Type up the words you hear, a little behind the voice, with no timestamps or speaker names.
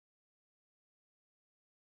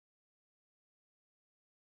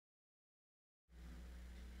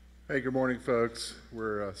Hey, good morning, folks.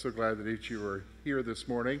 We're so glad that each of you are here this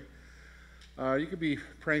morning. You could be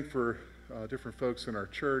praying for different folks in our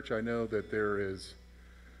church. I know that there is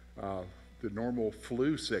the normal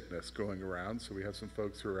flu sickness going around, so we have some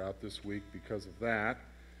folks who are out this week because of that.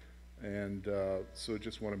 And so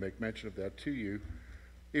just want to make mention of that to you.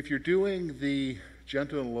 If you're doing the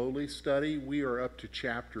Gentle and Lowly study, we are up to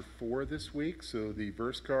chapter 4 this week. So the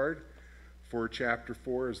verse card for chapter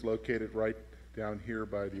 4 is located right down here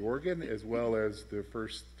by the organ, as well as the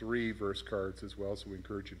first 3 verse cards as well, so we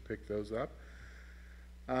encourage you to pick those up.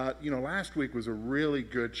 Last week was a really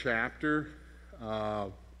good chapter,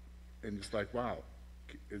 and it's like, wow,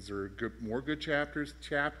 is there more good chapters?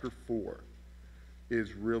 Chapter 4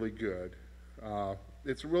 is really good.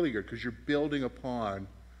 It's really good because you're building upon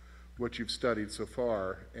what you've studied so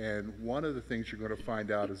far, and one of the things you're going to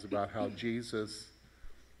find out is about how Jesus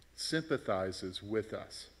sympathizes with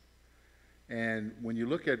us. And when you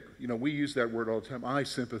look at, we use that word all the time, I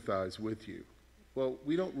sympathize with you. Well,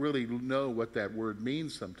 we don't really know what that word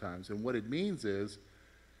means sometimes. And what it means is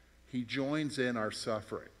he joins in our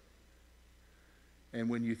suffering. And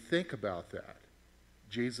when you think about that,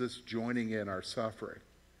 Jesus joining in our suffering,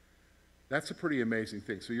 that's a pretty amazing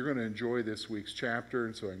thing. So you're going to enjoy this week's chapter,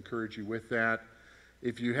 and so I encourage you with that.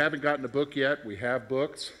 If you haven't gotten a book yet, we have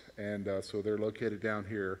books, and so they're located down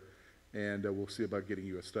here. And we'll see about getting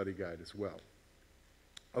you a study guide as well.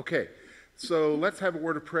 Okay, so let's have a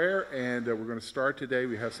word of prayer, and we're going to start today.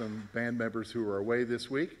 We have some band members who are away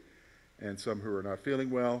this week, and some who are not feeling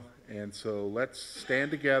well. And so let's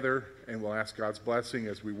stand together, and we'll ask God's blessing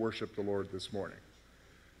as we worship the Lord this morning.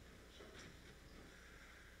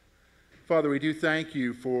 Father, we do thank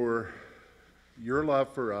you for your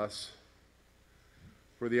love for us,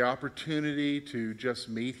 for the opportunity to just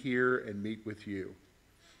meet here and meet with you.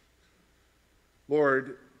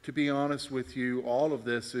 Lord, to be honest with you, all of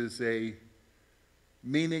this is a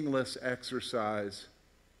meaningless exercise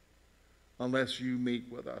unless you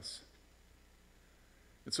meet with us.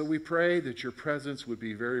 And so we pray that your presence would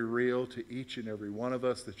be very real to each and every one of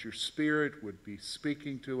us, that your Spirit would be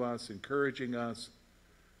speaking to us, encouraging us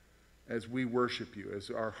as we worship you, as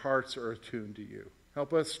our hearts are attuned to you.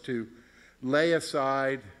 Help us to lay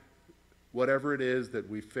aside whatever it is that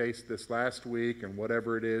we faced this last week and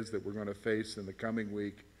whatever it is that we're going to face in the coming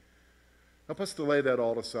week. Help us to lay that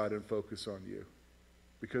all aside and focus on you,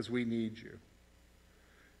 because we need you.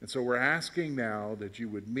 And so we're asking now that you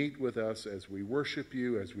would meet with us as we worship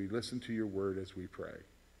you, as we listen to your word, as we pray.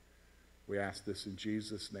 We ask this in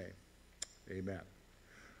Jesus' name. Amen.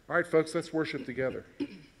 All right, folks, let's worship together.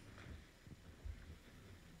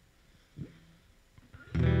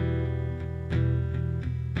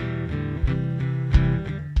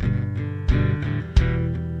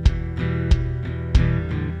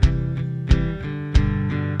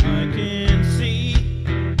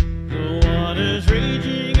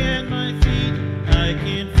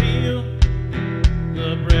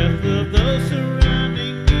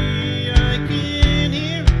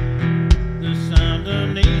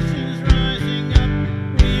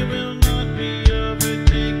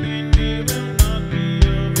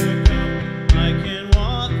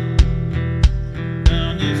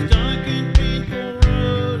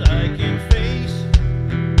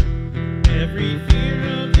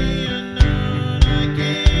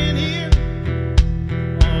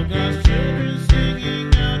 Children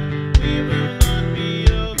singing out, we will not be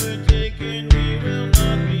overtaken.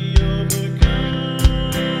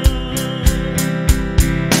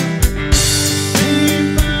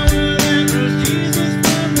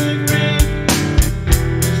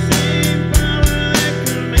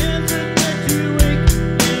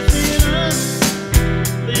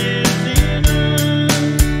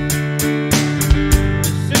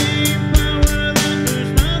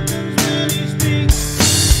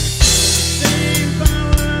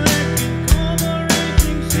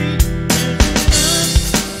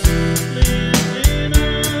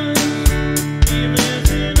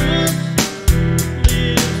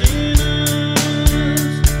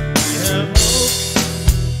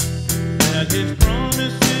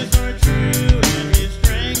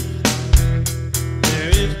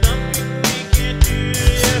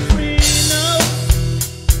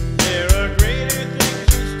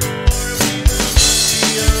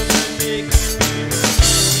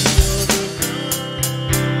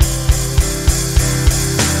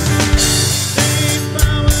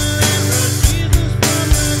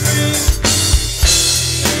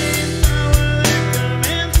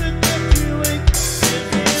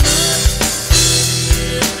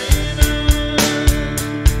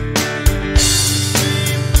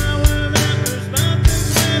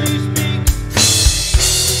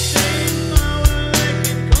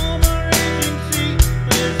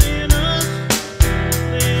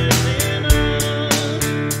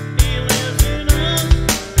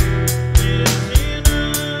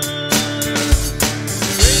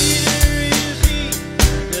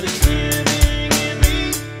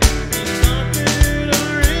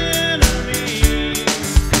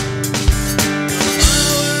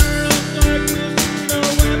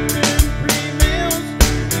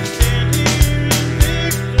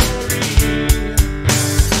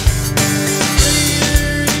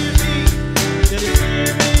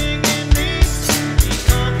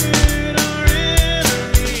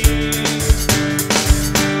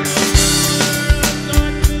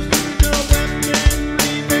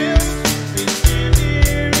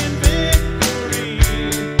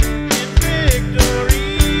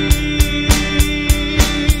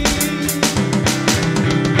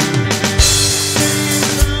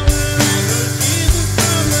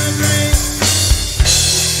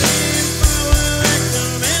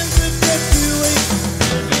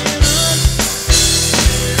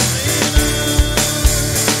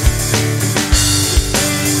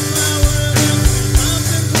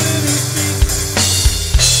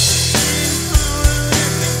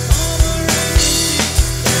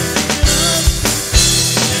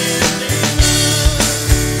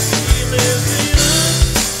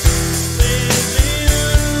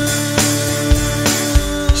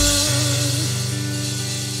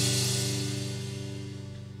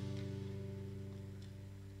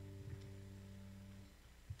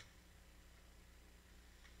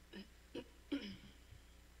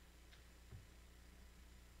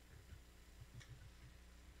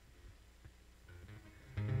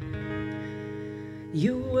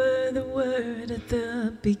 You were the Word at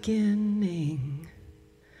the beginning,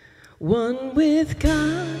 one with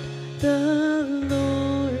God, the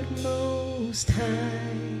Lord Most High.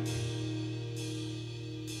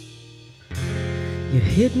 Your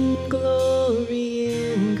hidden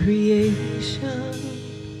glory in creation,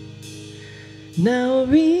 now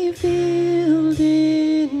revealed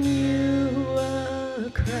in you are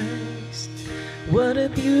Christ. What a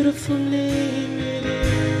beautiful name it is.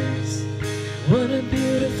 What a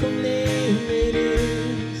beautiful name it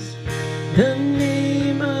is. The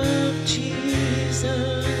name of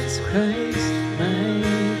Jesus Christ,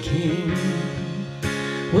 my King.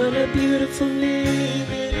 What a beautiful name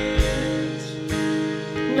it is.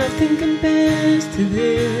 Nothing compares to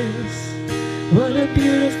this. What a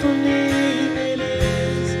beautiful name it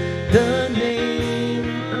is. The name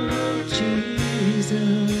of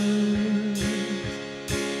Jesus.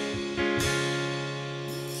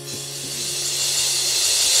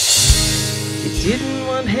 Didn't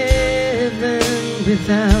want heaven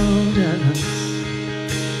without us,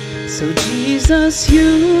 so Jesus,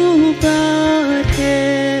 you brought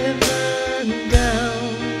heaven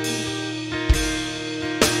down.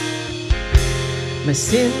 My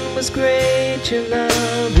sin was great, your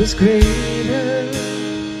love was greater.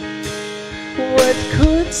 What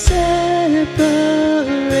could separate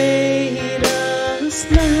us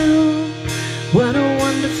now? What a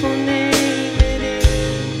wonderful name it is.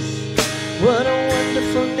 What a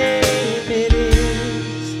wonderful name it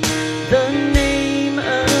is. The name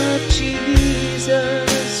of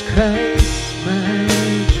Jesus Christ,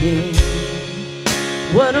 my King.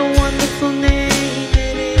 What a wonderful name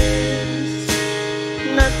it is.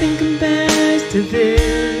 Nothing compares to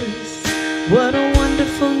this. What a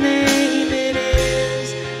wonderful name it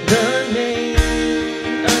is. The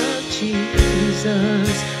name of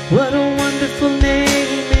Jesus. What a wonderful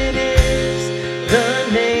name it is. The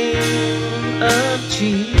name of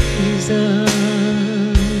Jesus.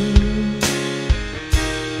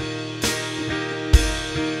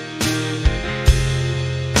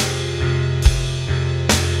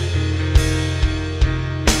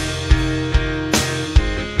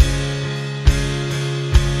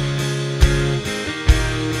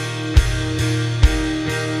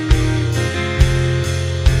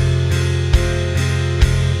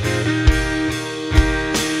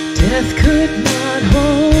 Death could not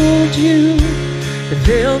hold you, the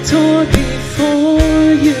veil tore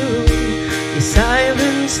before you. You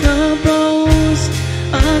silenced the boast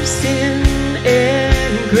of sin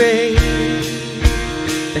and grave.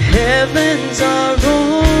 The heavens are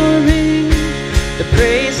roaring the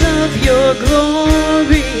praise of your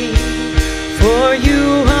glory, for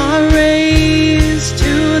you are raised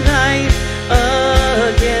to life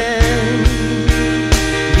again.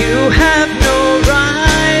 You have no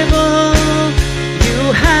rival, you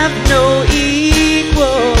have no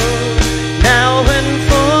equal, now and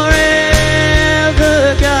forever,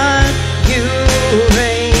 God, you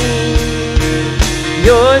reign.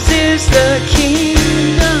 Yours is the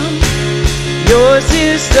kingdom, yours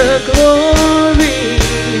is the glory,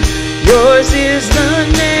 yours is the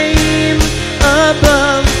name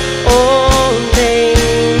above all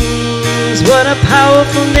names. What a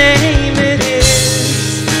powerful name it is.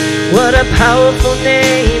 What a powerful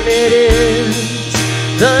name it is.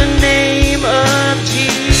 The name of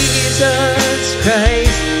Jesus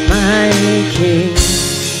Christ, my King.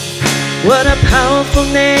 What a powerful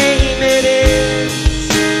name it is.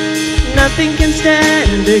 Nothing can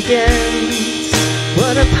stand against.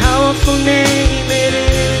 What a powerful name it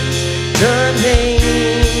is. The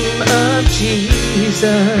name of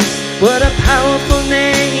Jesus. What a powerful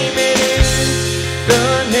name it is.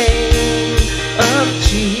 The name of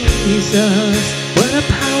Jesus. What a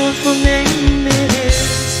powerful name it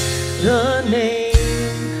is. The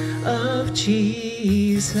name of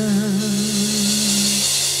Jesus.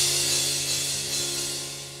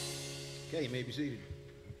 Okay, you may be seated.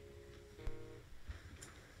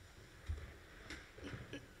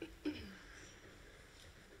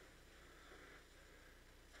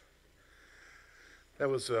 That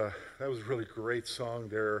was a really great song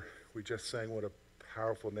there. We just sang what a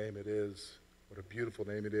powerful name it is, what a beautiful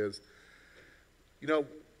name it is. You know,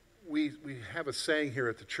 we have a saying here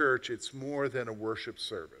at the church, it's more than a worship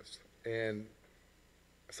service. And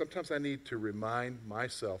sometimes I need to remind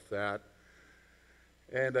myself that,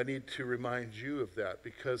 and I need to remind you of that,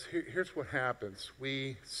 because here's what happens.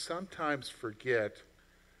 We sometimes forget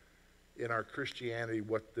in our Christianity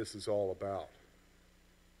what this is all about.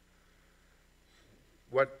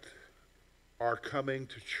 What our coming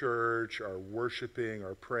to church, our worshiping,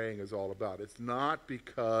 our praying is all about. It's not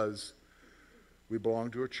because we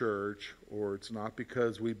belong to a church, or it's not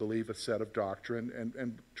because we believe a set of doctrine.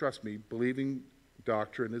 And trust me, believing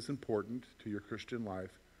doctrine is important to your Christian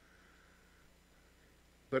life.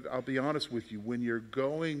 But I'll be honest with you, when you're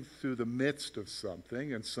going through the midst of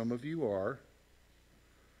something, and some of you are,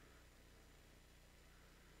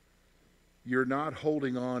 you're not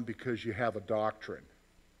holding on because you have a doctrine.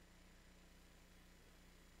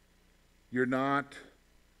 You're not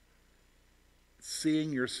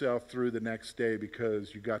seeing yourself through the next day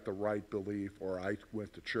because you got the right belief or I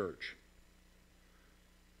went to church.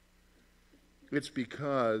 It's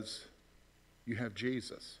because you have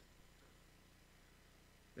Jesus.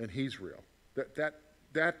 And he's real.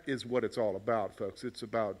 That is what it's all about, folks. It's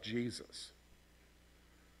about Jesus.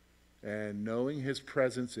 And knowing his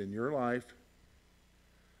presence in your life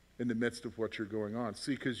in the midst of what you're going on.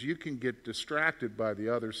 See, because you can get distracted by the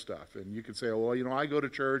other stuff. And you can say, well, you know, I go to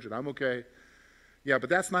church and I'm okay. Yeah, but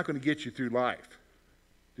that's not going to get you through life.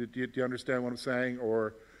 Do you understand what I'm saying?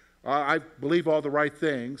 Or, I believe all the right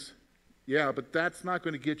things. Yeah, but that's not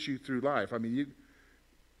going to get you through life. I mean,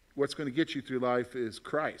 what's going to get you through life is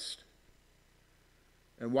Christ.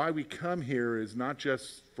 And why we come here is not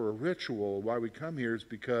just for a ritual. Why we come here is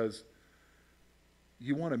because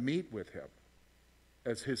you want to meet with him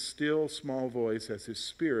as his still small voice, as his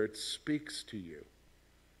Spirit speaks to you,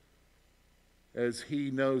 as he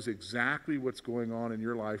knows exactly what's going on in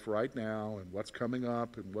your life right now and what's coming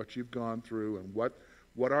up and what you've gone through and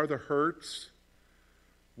what are the hurts,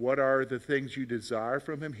 what are the things you desire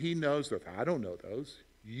from him. He knows them. I don't know those.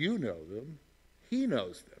 You know them. He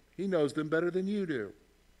knows them. He knows them better than you do.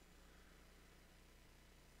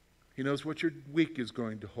 He knows what your week is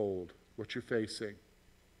going to hold, what you're facing.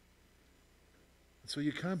 And so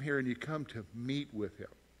you come here and you come to meet with him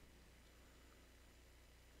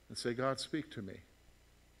and say, God, speak to me.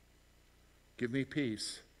 Give me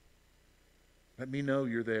peace. Let me know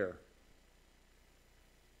you're there.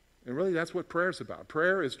 And really, that's what prayer is about.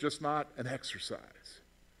 Prayer is just not an exercise.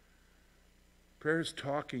 Prayer is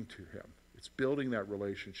talking to him. It's building that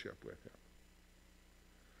relationship with him.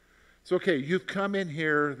 So, okay, you've come in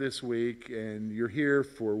here this week, and you're here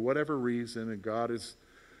for whatever reason, and God has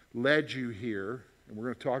led you here. And we're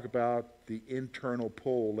going to talk about the internal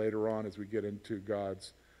pull later on as we get into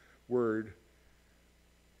God's Word.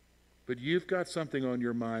 But you've got something on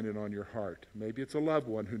your mind and on your heart. Maybe it's a loved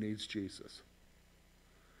one who needs Jesus.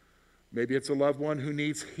 Maybe it's a loved one who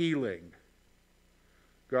needs healing.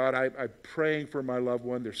 God, I'm praying for my loved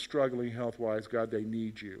one. They're struggling health-wise. God, they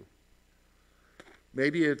need you.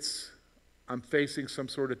 Maybe it's I'm facing some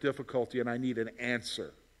sort of difficulty and I need an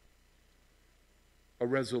answer, a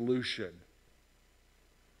resolution.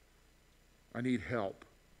 I need help.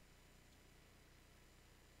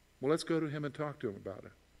 Well, let's go to him and talk to him about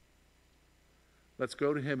it. Let's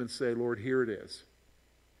go to him and say, Lord, here it is.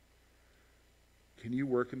 Can you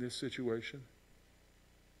work in this situation?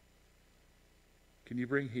 Can you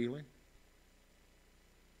bring healing?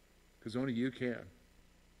 Because only you can.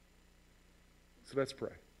 So let's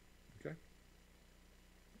pray, okay?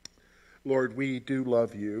 Lord, we do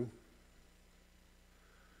love you.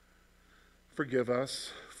 Forgive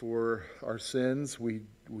us for our sins. We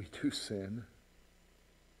do sin.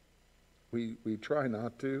 We try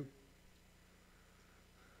not to.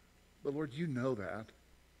 But Lord, you know that.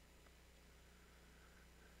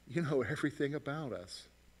 You know everything about us.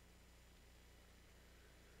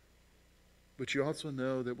 But you also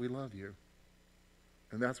know that we love you.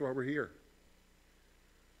 And that's why we're here.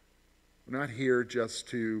 We're not here just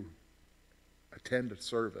to attend a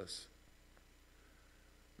service.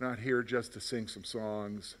 We're not here just to sing some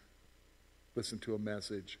songs, listen to a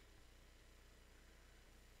message.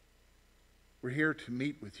 We're here to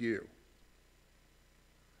meet with you.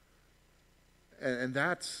 And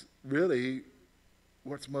that's really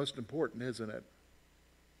what's most important, isn't it?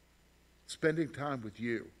 Spending time with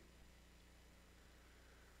you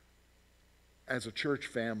as a church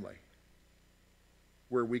family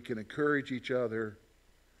where we can encourage each other,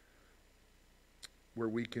 where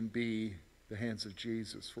we can be the hands of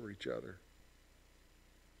Jesus for each other.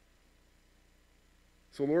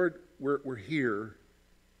 So Lord, we're here,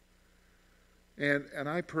 and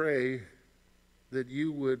I pray that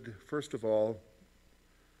you would, first of all,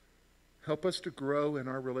 help us to grow in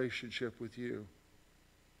our relationship with you.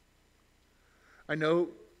 I know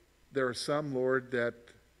there are some, Lord, that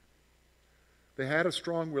they had a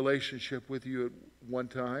strong relationship with you at one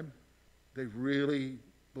time. They really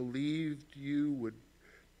believed you would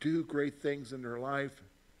do great things in their life.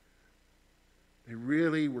 They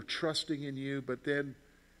really were trusting in you, but then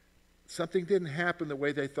something didn't happen the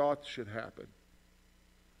way they thought should happen.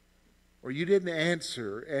 Or you didn't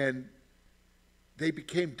answer, and they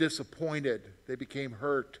became disappointed. They became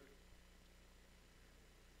hurt.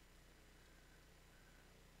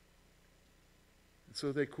 And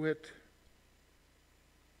so they quit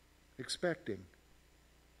expecting.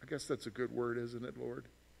 I guess that's a good word, isn't it, Lord?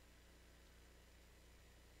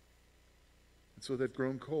 And so they've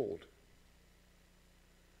grown cold.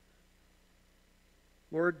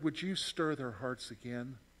 Lord, would you stir their hearts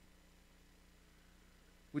again?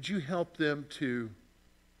 Would you help them to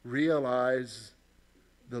realize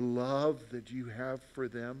the love that you have for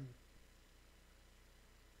them?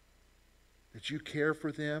 That you care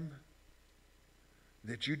for them?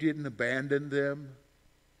 That you didn't abandon them?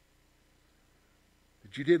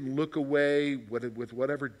 That you didn't look away with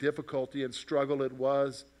whatever difficulty and struggle it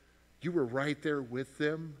was? You were right there with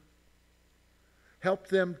them. Help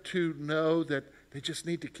them to know that they just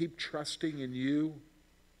need to keep trusting in you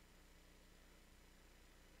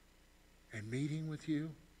and meeting with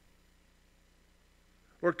you.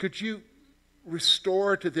 Or could you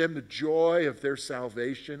restore to them the joy of their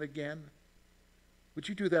salvation again? Would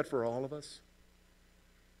you do that for all of us?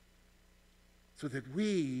 So that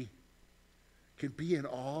we can be in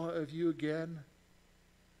awe of you again?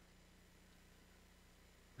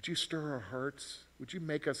 Would you stir our hearts? Would you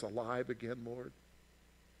make us alive again, Lord?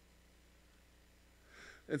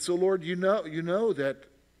 And so, Lord, you know that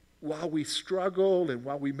while we struggle and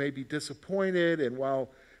while we may be disappointed and while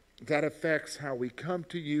that affects how we come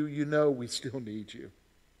to you, you know we still need you.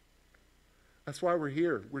 That's why we're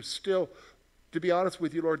here. We're still, to be honest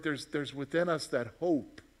with you, Lord, there's within us that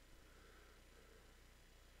hope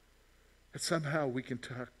that somehow we can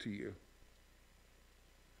talk to you.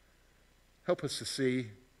 Help us to see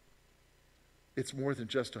it's more than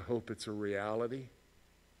just a hope, it's a reality.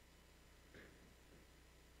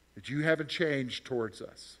 That you haven't changed towards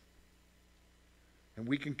us. And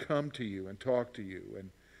we can come to you and talk to you.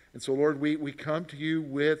 And so, Lord, we come to you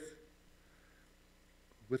with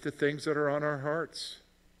the things that are on our hearts.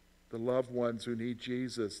 The loved ones who need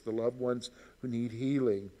Jesus, the loved ones who need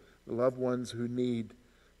healing, the loved ones who need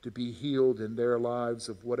to be healed in their lives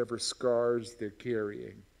of whatever scars they're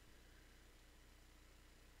carrying.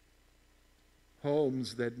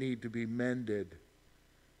 Homes that need to be mended.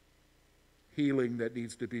 Healing that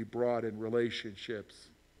needs to be brought in relationships.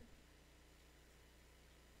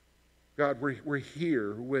 God, we're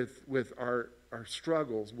here with our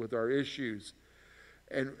struggles, with our issues,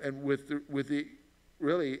 and with the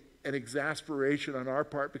really an exasperation on our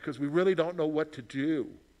part because we really don't know what to do.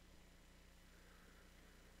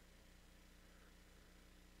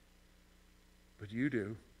 But you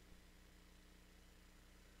do.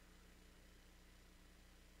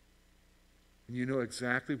 And you know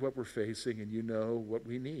exactly what we're facing, and you know what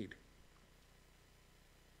we need.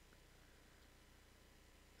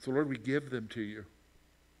 So, Lord, we give them to you.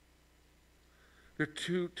 They're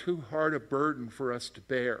too hard a burden for us to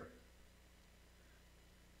bear.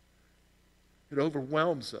 It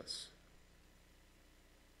overwhelms us.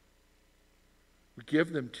 We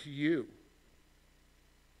give them to you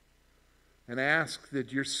and ask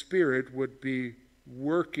that your Spirit would be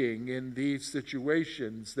working in these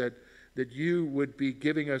situations, that you would be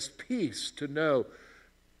giving us peace to know,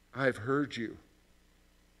 I've heard you.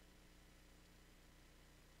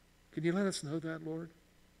 Can you let us know that, Lord?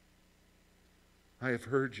 I have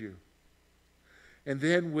heard you. And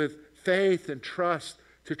then with faith and trust,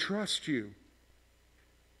 to trust you.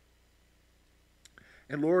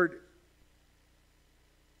 And Lord,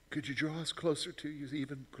 could you draw us closer to you,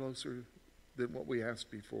 even closer than what we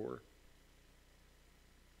asked before?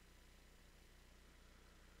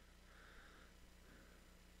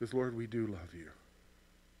 Because, Lord, we do love you.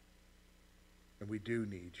 And we do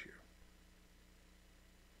need you.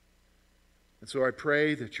 And so I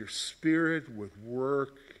pray that your Spirit would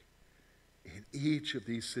work in each of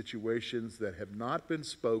these situations that have not been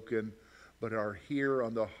spoken, but are here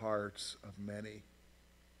on the hearts of many.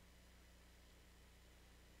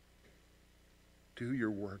 Do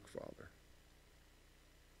your work, Father.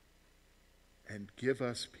 And give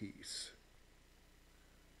us peace.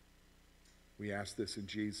 We ask this in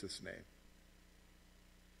Jesus' name.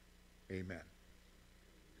 Amen.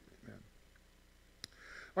 Amen.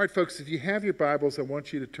 All right, folks, if you have your Bibles, I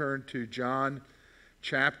want you to turn to John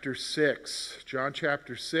chapter 6. John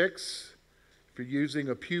chapter 6. If you're using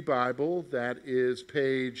a Pew Bible, that is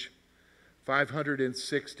page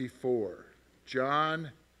 564.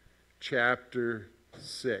 John chapter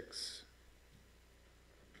 6.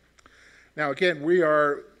 Now, again, we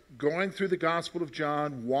are going through the Gospel of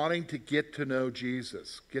John, wanting to get to know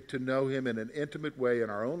Jesus, get to know him in an intimate way in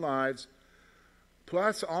our own lives,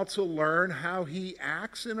 plus also learn how he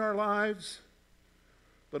acts in our lives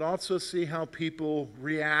but also see how people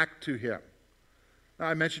react to him. Now,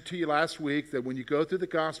 I mentioned to you last week that when you go through the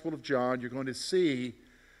Gospel of John, you're going to see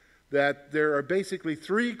that there are basically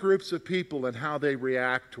three groups of people and how they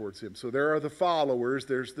react towards him. So there are the followers,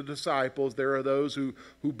 there's the disciples, there are those who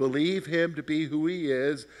believe him to be who he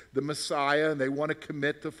is, the Messiah, and they want to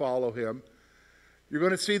commit to follow him. You're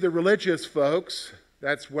going to see the religious folks.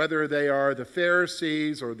 That's whether they are the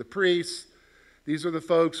Pharisees or the priests. These are the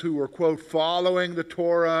folks who are, quote, following the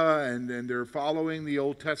Torah and they're following the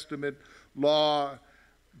Old Testament law,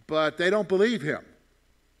 but they don't believe him.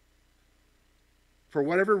 For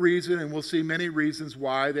whatever reason, and we'll see many reasons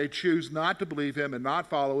why, they choose not to believe him and not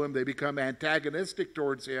follow him. They become antagonistic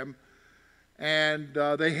towards him, and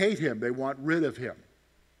they hate him. They want rid of him.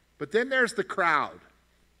 But then there's the crowd.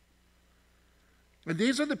 And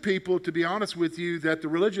these are the people, to be honest with you, that the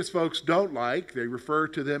religious folks don't like. They refer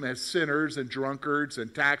to them as sinners and drunkards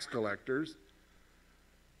and tax collectors.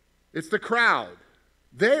 It's the crowd.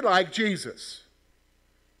 They like Jesus,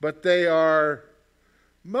 but they are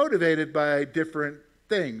motivated by different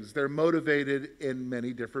things. They're motivated in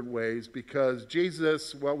many different ways because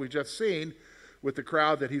Jesus, well, we've just seen with the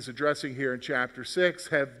crowd that he's addressing here in chapter 6,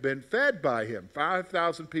 have been fed by him.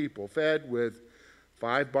 5,000 people fed with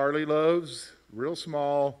 5 barley loaves, real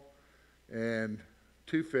small, and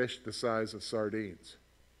 2 fish the size of sardines.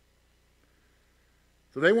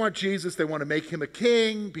 So they want Jesus, they want to make him a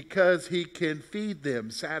king because he can feed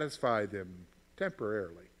them, satisfy them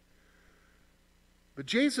temporarily. But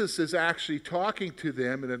Jesus is actually talking to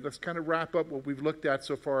them, and let's kind of wrap up what we've looked at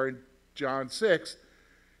so far in John 6.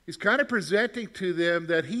 He's kind of presenting to them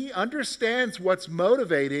that he understands what's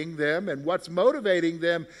motivating them, and what's motivating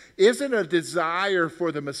them isn't a desire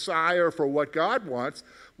for the Messiah or for what God wants.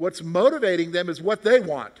 What's motivating them is what they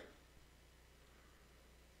want.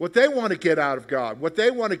 What they want to get out of God, what they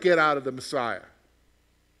want to get out of the Messiah.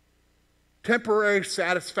 Temporary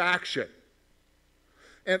satisfaction.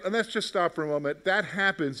 And let's just stop for a moment. That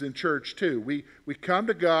happens in church too. We come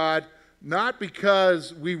to God not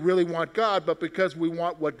because we really want God, but because we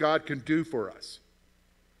want what God can do for us.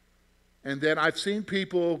 And then I've seen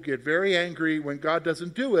people get very angry when God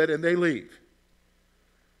doesn't do it, and they leave.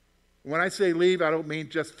 When I say leave, I don't mean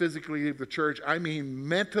just physically leave the church. I mean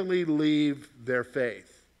mentally leave their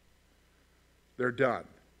faith. They're done.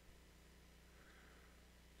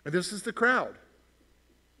 And this is the crowd.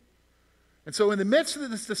 And so in the midst of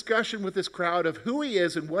this discussion with this crowd of who he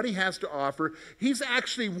is and what he has to offer, he's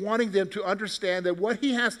actually wanting them to understand that what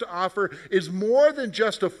he has to offer is more than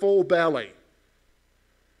just a full belly.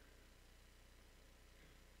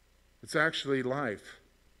 It's actually life.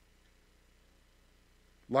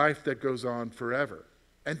 Life that goes on forever.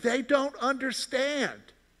 And they don't understand.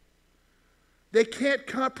 They can't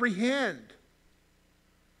comprehend.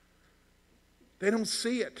 They don't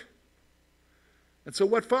see it. And so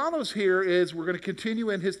what follows here is we're going to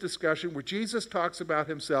continue in his discussion where Jesus talks about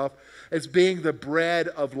himself as being the bread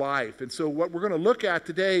of life. And so what we're going to look at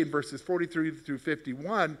today in verses 43 through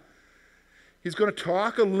 51, he's going to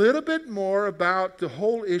talk a little bit more about the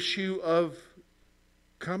whole issue of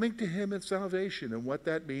coming to him in salvation and what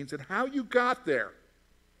that means and how you got there.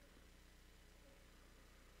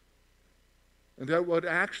 And that what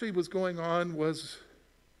actually was going on was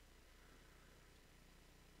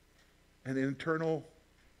an internal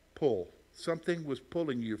pull. Something was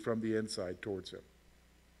pulling you from the inside towards him.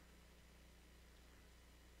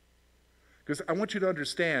 Because I want you to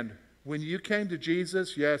understand, when you came to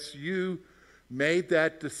Jesus, yes, you made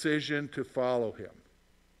that decision to follow him.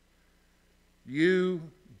 You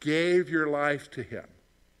gave your life to him.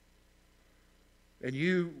 And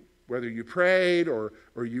you, whether you prayed or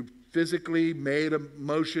you physically made a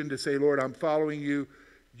motion to say, Lord, I'm following you,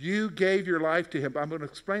 you gave your life to him. I'm going to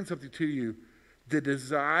explain something to you. The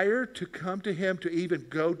desire to come to him, to even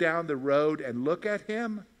go down the road and look at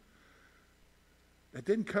him, that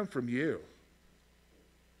didn't come from you.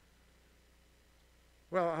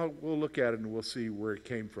 Well, we'll look at it and we'll see where it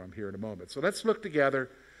came from here in a moment. So let's look together.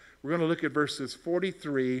 We're going to look at verses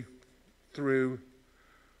 43 through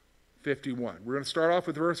 51. We're going to start off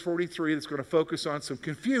with verse 43 that's going to focus on some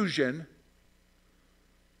confusion.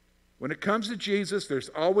 When it comes to Jesus, there's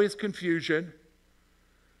always confusion.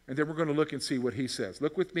 And then we're going to look and see what he says.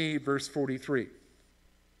 Look with me, verse 43.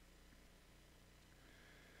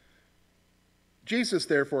 Jesus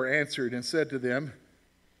therefore answered and said to them,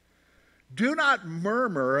 "Do not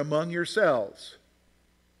murmur among yourselves.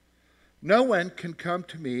 No one can come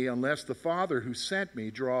to me unless the Father who sent me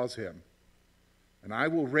draws him, and I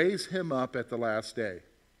will raise him up at the last day.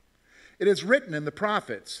 It is written in the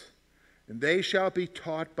prophets, and they shall be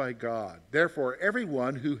taught by God. Therefore,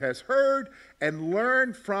 everyone who has heard and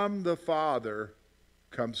learned from the Father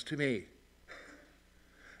comes to me.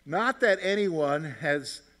 Not that anyone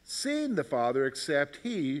has seen the Father except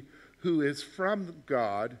he who is from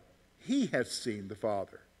God. He has seen the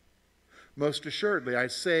Father. Most assuredly, I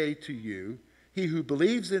say to you, he who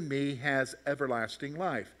believes in me has everlasting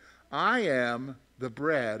life. I am the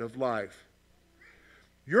bread of life.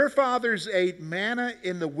 Your fathers ate manna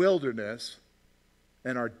in the wilderness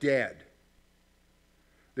and are dead.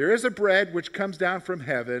 There is a bread which comes down from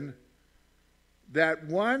heaven that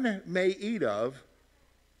one may eat of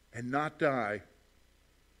and not die.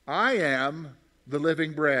 I am the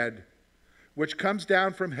living bread which comes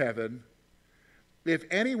down from heaven. If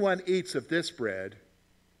anyone eats of this bread,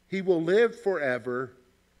 he will live forever,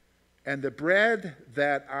 and the bread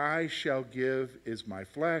that I shall give is my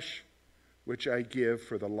flesh, which I give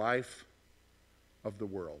for the life of the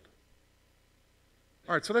world.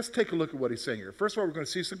 All right, so let's take a look at what he's saying here. First of all, we're going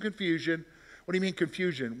to see some confusion. What do you mean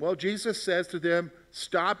confusion? Well, Jesus says to them,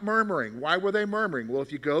 stop murmuring. Why were they murmuring? Well,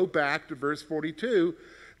 if you go back to verse 42,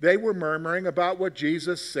 they were murmuring about what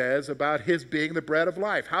Jesus says about his being the bread of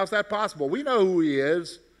life. How's that possible? We know who he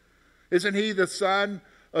is. Isn't he the son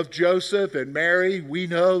of Joseph and Mary? We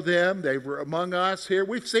know them. They were among us here.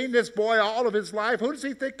 We've seen this boy all of his life. Who does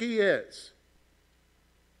he think he is?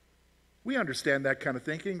 We understand that kind of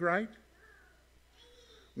thinking, right?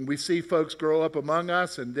 When we see folks grow up among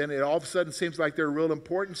us and then it all of a sudden seems like they're real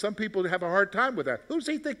important, some people have a hard time with that. Who does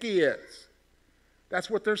he think he is? That's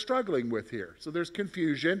what they're struggling with here. So there's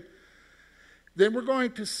confusion. Then we're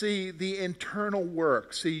going to see the internal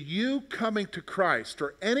work. See, you coming to Christ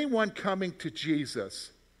or anyone coming to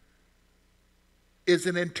Jesus is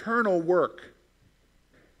an internal work.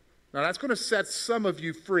 Now that's going to set some of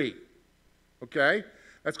you free. Okay?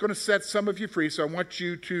 That's going to set some of you free, so I want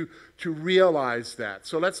you to realize that.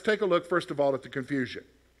 So let's take a look, first of all, at the confusion.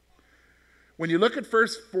 When you look at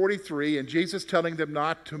verse 43 and Jesus telling them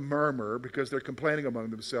not to murmur because they're complaining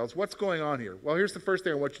among themselves, what's going on here? Well, here's the first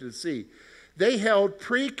thing I want you to see. They held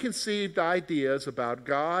preconceived ideas about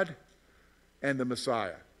God and the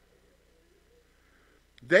Messiah.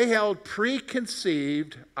 They held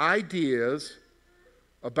preconceived ideas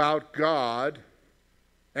about God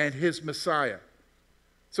and his Messiah.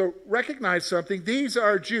 So recognize something. These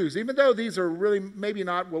are Jews. Even though these are really maybe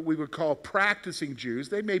not what we would call practicing Jews,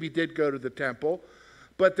 they maybe did go to the temple,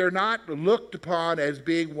 but they're not looked upon as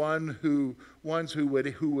being ones who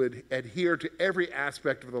would adhere to every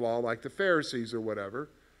aspect of the law like the Pharisees or whatever.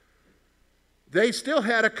 They still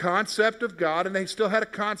had a concept of God and they still had a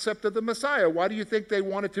concept of the Messiah. Why do you think they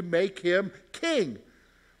wanted to make him king?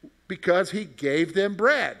 Because he gave them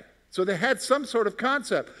bread. So they had some sort of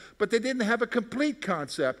concept, but they didn't have a complete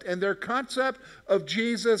concept. And their concept of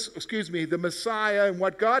Jesus, the Messiah and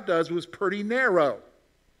what God does was pretty narrow.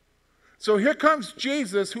 So here comes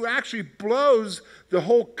Jesus, who actually blows the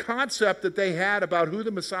whole concept that they had about who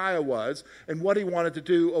the Messiah was and what he wanted to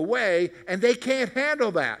do away, and they can't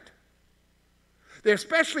handle that. They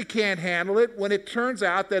especially can't handle it when it turns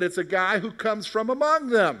out that it's a guy who comes from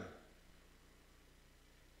among them.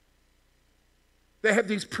 They have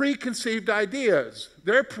these preconceived ideas.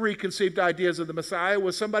 Their preconceived ideas of the Messiah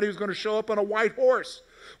was somebody who's going to show up on a white horse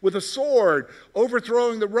with a sword,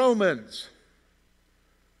 overthrowing the Romans,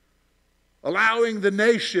 allowing the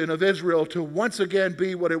nation of Israel to once again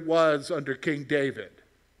be what it was under King David.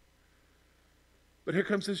 But here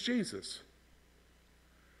comes this Jesus.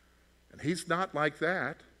 And he's not like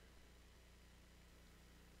that.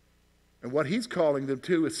 And what he's calling them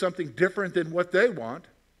to is something different than what they want.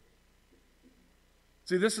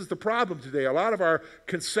 See, this is the problem today. A lot of our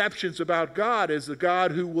conceptions about God is the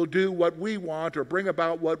God who will do what we want or bring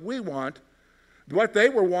about what we want. What they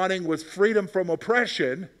were wanting was freedom from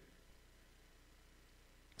oppression.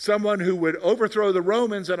 Someone who would overthrow the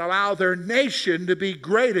Romans and allow their nation to be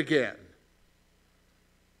great again.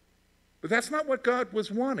 But that's not what God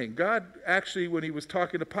was wanting. God actually, when he was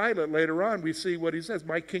talking to Pilate later on, we see what he says,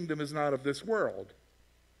 my kingdom is not of this world.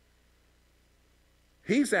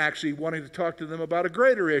 He's actually wanting to talk to them about a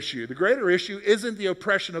greater issue. The greater issue isn't the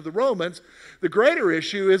oppression of the Romans. The greater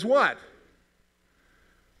issue is what?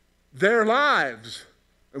 Their lives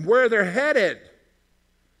and where they're headed.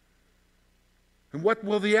 And what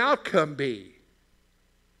will the outcome be?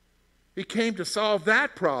 He came to solve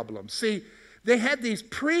that problem. See, they had these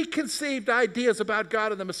preconceived ideas about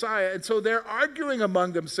God and the Messiah, and so they're arguing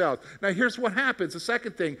among themselves. Now, here's what happens. The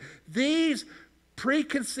second thing, these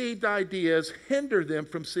preconceived ideas hinder them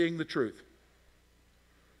from seeing the truth.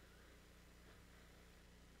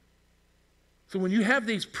 So when you have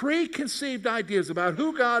these preconceived ideas about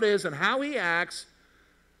who God is and how he acts,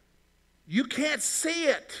 you can't see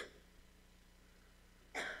it.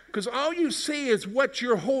 Because all you see is what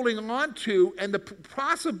you're holding on to, and the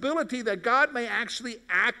possibility that God may actually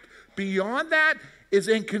act beyond that is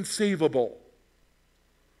inconceivable.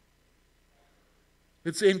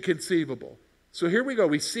 It's inconceivable. So here we go.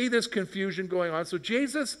 We see this confusion going on. So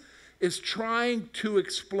Jesus is trying to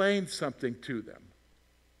explain something to them.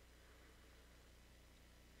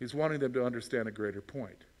 He's wanting them to understand a greater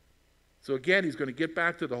point. So again, he's going to get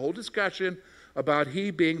back to the whole discussion about he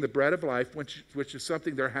being the bread of life, which is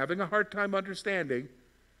something they're having a hard time understanding,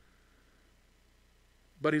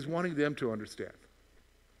 but he's wanting them to understand.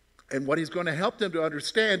 And what he's going to help them to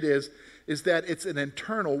understand is that it's an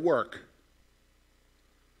internal work.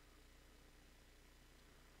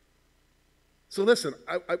 So listen,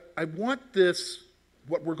 I want this,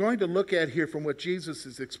 what we're going to look at here from what Jesus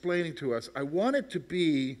is explaining to us, I want it to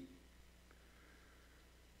be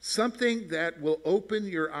something that will open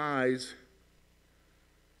your eyes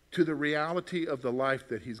to the reality of the life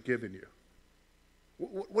that he's given you.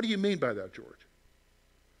 What do you mean by that, George?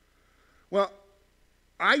 Well,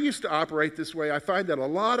 I used to operate this way. I find that a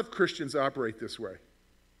lot of Christians operate this way.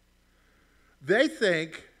 They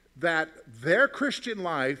think that their Christian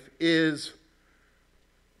life is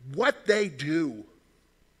what they do.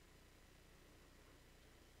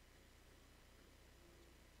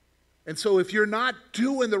 And so if you're not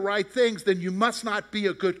doing the right things, then you must not be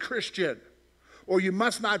a good Christian. Or you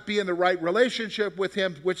must not be in the right relationship with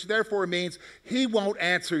him, which therefore means he won't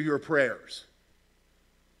answer your prayers.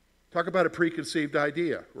 Talk about a preconceived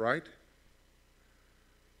idea, right?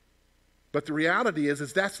 But the reality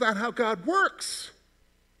is that's not how God works.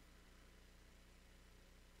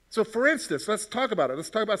 So for instance, let's talk about it. Let's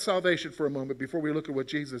talk about salvation for a moment before we look at what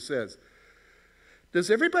Jesus says. Does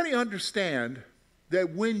everybody understand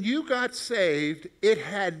that when you got saved, it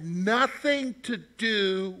had nothing to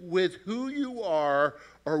do with who you are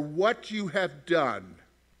or what you have done?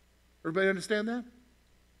 Everybody understand that?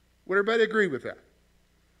 Would everybody agree with that?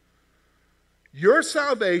 Your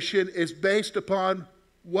salvation is based upon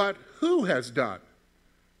who has done.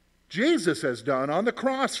 Jesus has done on the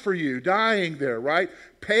cross for you, dying there, right?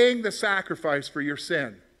 Paying the sacrifice for your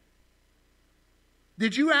sin.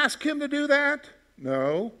 Did you ask him to do that?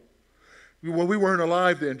 No. Well, we weren't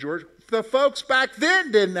alive then, George. The folks back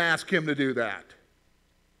then didn't ask him to do that.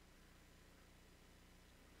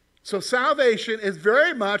 So salvation is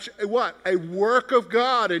very much what? A work of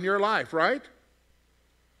God in your life, right?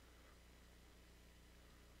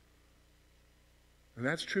 And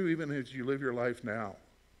that's true even as you live your life now.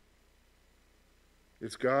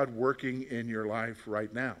 It's God working in your life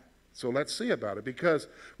right now. So let's see about it. Because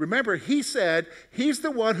remember, he said he's the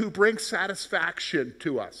one who brings satisfaction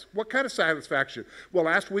to us. What kind of satisfaction? Well,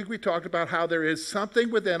 last week we talked about how there is something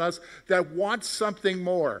within us that wants something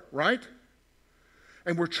more, right?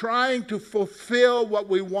 And we're trying to fulfill what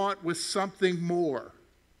we want with something more.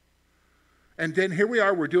 And then here we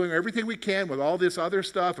are, we're doing everything we can with all this other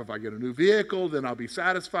stuff. If I get a new vehicle, then I'll be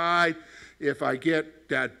satisfied. If I get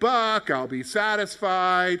that buck, I'll be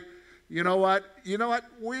satisfied. You know what?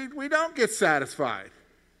 We don't get satisfied.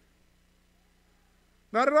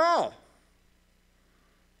 Not at all.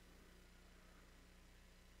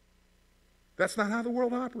 That's not how the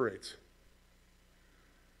world operates.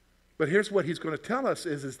 But here's what he's going to tell us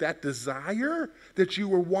is that desire that you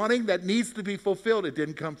were wanting that needs to be fulfilled, it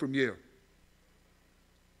didn't come from you.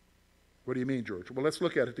 What do you mean, George? Well, let's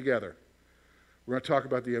look at it together. We're going to talk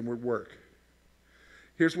about the inward work.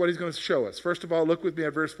 Here's what he's going to show us. First of all, look with me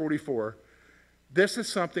at verse 44. This is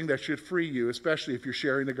something that should free you, especially if you're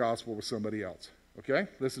sharing the gospel with somebody else. Okay?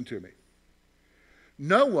 Listen to me.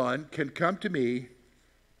 No one can come to me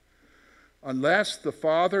unless the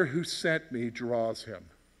Father who sent me draws him.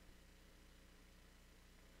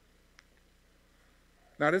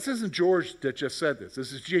 Now, this isn't George that just said this.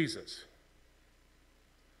 This is Jesus.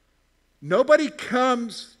 Nobody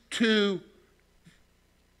comes to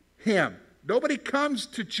him. Nobody comes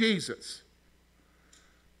to Jesus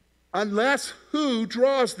unless who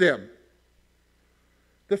draws them?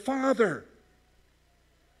 The Father.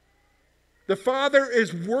 The Father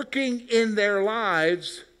is working in their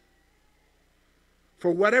lives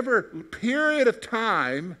for whatever period of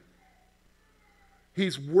time.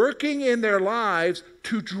 He's working in their lives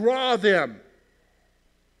to draw them.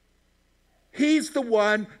 He's the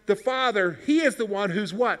one, the Father, he is the one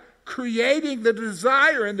who's what? Creating the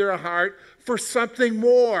desire in their heart for something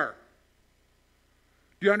more.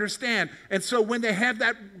 Do you understand? And so when they have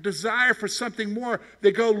that desire for something more,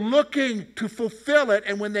 they go looking to fulfill it.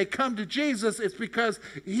 And when they come to Jesus, it's because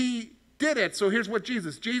he did it. So here's what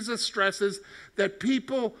Jesus stresses that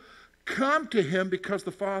people come to him because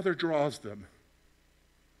the Father draws them.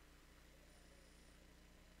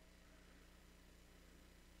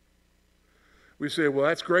 We say, well,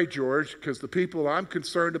 that's great, George, because the people I'm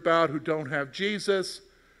concerned about who don't have Jesus,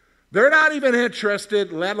 they're not even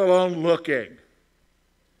interested, let alone looking.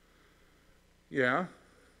 Yeah.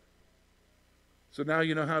 So now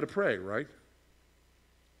you know how to pray, right?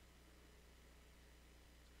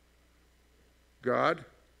 God,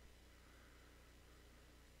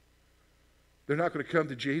 they're not going to come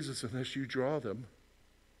to Jesus unless you draw them.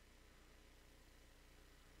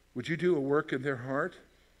 Would you do a work in their heart?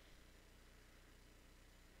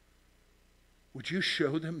 Would you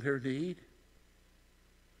show them their need?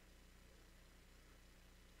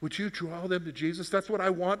 Would you draw them to Jesus? That's what I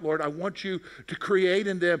want, Lord. I want you to create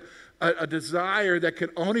in them a desire that can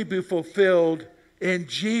only be fulfilled in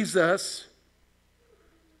Jesus.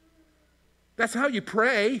 That's how you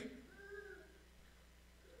pray.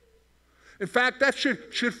 In fact, that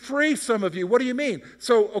should free some of you. What do you mean?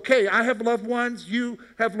 So, okay, I have loved ones. You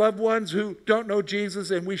have loved ones who don't know Jesus,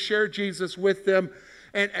 and we share Jesus with them.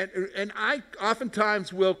 And I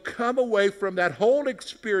oftentimes will come away from that whole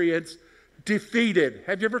experience defeated.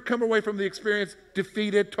 Have you ever come away from the experience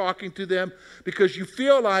defeated talking to them? Because you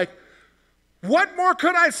feel like, what more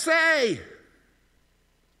could I say?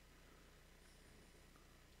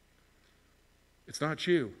 It's not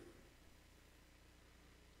you.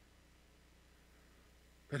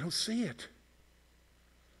 They don't see it.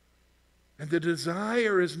 And the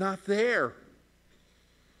desire is not there.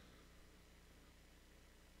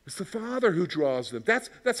 It's the Father who draws them.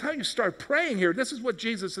 That's how you start praying here. This is what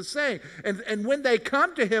Jesus is saying. And when they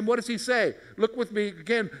come to him, what does he say? Look with me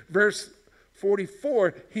again, verse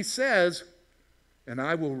 44. He says, and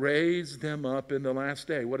I will raise them up in the last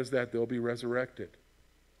day. What is that? They'll be resurrected.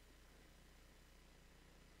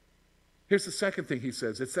 Here's the second thing he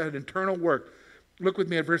says. It's that internal work. Look with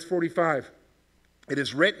me at verse 45. It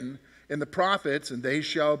is written in the prophets, and they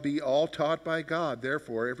shall be all taught by God.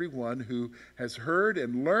 Therefore, everyone who has heard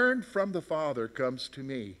and learned from the Father comes to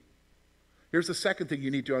me. Here's the second thing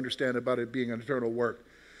you need to understand about it being an eternal work.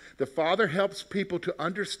 The Father helps people to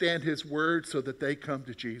understand his word so that they come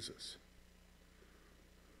to Jesus.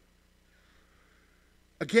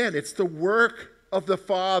 Again, it's the work of the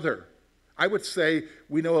Father. I would say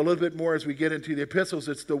we know a little bit more as we get into the epistles.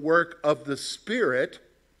 It's the work of the Spirit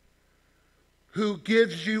who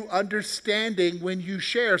gives you understanding when you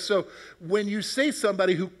share. So when you see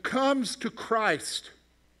somebody who comes to Christ,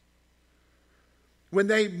 when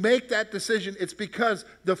they make that decision, it's because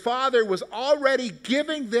the Father was already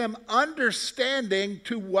giving them understanding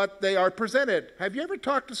to what they are presented. Have you ever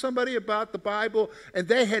talked to somebody about the Bible and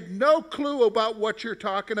they had no clue about what you're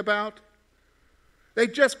talking about? They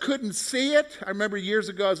just couldn't see it. I remember years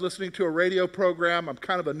ago I was listening to a radio program. I'm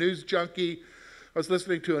kind of a news junkie. I was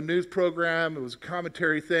listening to a news program. It was a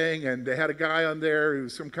commentary thing, and they had a guy on there who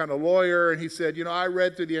was some kind of lawyer, and he said, I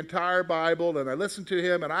read through the entire Bible, and I listened to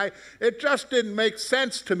him, and it just didn't make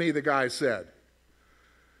sense to me, the guy said.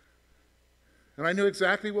 And I knew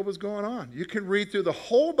exactly what was going on. You can read through the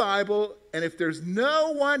whole Bible, and if there's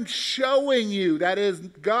no one showing you, that is,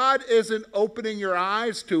 God isn't opening your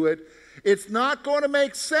eyes to it, it's not going to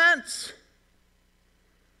make sense.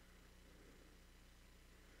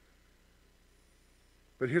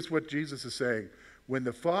 But here's what Jesus is saying. When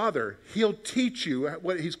the Father, he'll teach you,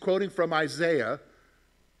 what he's quoting from Isaiah.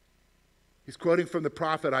 He's quoting from the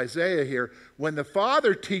prophet Isaiah here. When the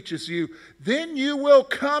Father teaches you, then you will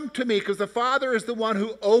come to me, because the Father is the one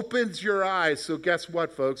who opens your eyes. So guess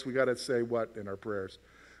what, folks? We got to say what in our prayers?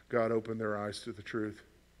 God, open their eyes to the truth.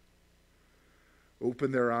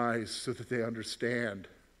 Open their eyes so that they understand.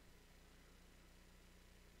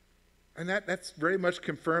 And that's very much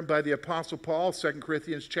confirmed by the Apostle Paul, 2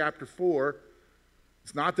 Corinthians chapter 4.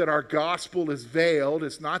 It's not that our gospel is veiled.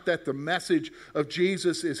 It's not that the message of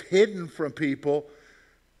Jesus is hidden from people.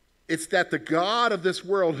 It's that the God of this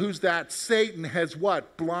world, who's that? Satan, has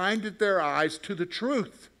what? Blinded their eyes to the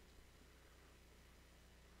truth.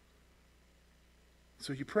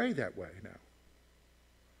 So you pray that way now.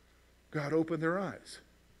 God, open their eyes.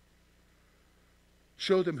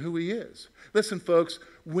 Show them who he is. Listen, folks,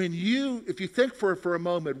 if you think for a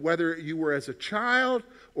moment, whether you were as a child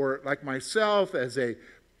or like myself as a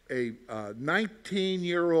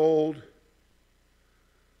 19-year-old,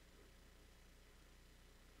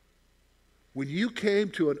 when you came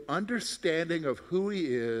to an understanding of who he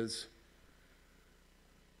is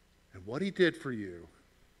and what he did for you,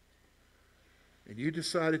 and you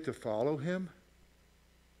decided to follow him,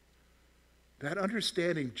 that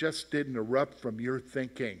understanding just didn't erupt from your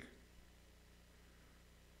thinking.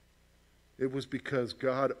 It was because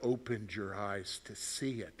God opened your eyes to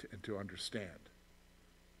see it and to understand.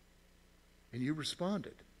 And you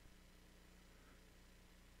responded.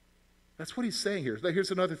 That's what he's saying here. Here's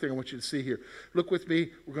another thing I want you to see here. Look with me.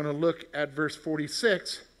 We're going to look at verse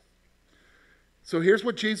 46. So here's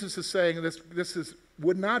what Jesus is saying. This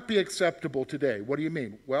would not be acceptable today. What do you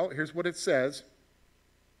mean? Well, here's what it says.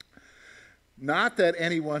 Not that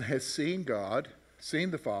anyone has seen God, seen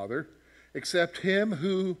the Father, except him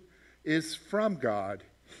who is from God.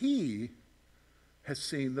 He has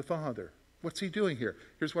seen the Father. What's he doing here?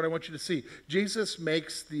 Here's what I want you to see. Jesus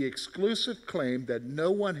makes the exclusive claim that no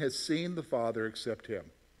one has seen the Father except him.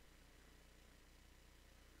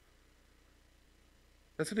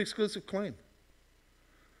 That's an exclusive claim.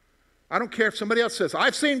 I don't care if somebody else says,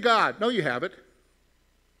 I've seen God. No, you haven't.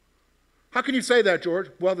 How can you say that, George?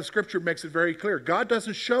 Well, the scripture makes it very clear. God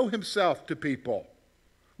doesn't show himself to people.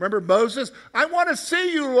 Remember Moses? I want to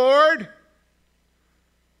see you, Lord.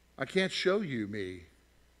 I can't show you me.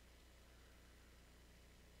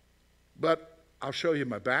 But I'll show you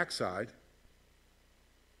my backside.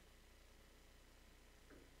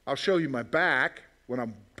 I'll show you my back. When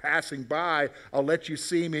I'm passing by, I'll let you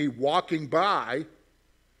see me walking by.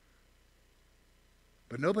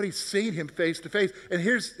 But nobody's seen him face to face. And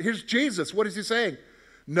here's Jesus. What is he saying?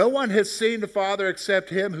 No one has seen the Father except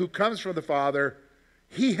him who comes from the Father.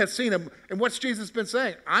 He has seen him. And what's Jesus been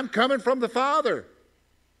saying? I'm coming from the Father.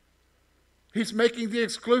 He's making the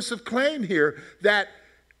exclusive claim here that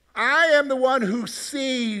I am the one who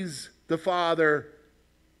sees the Father.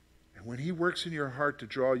 And when he works in your heart to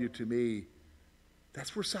draw you to me,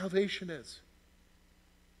 that's where salvation is.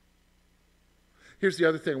 Here's the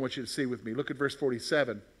other thing I want you to see with me. Look at verse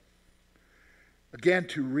 47. Again,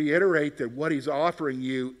 to reiterate that what he's offering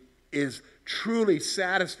you is truly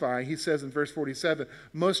satisfying, he says in verse 47,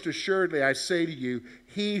 most assuredly I say to you,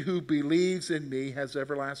 he who believes in me has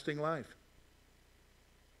everlasting life.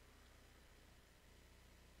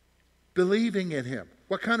 Believing in him.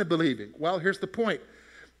 What kind of believing? Well, here's the point.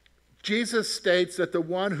 Jesus states that the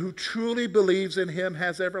one who truly believes in him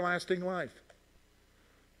has everlasting life.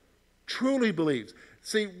 Truly believes.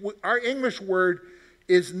 See, our English word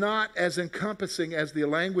is not as encompassing as the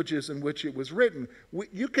languages in which it was written.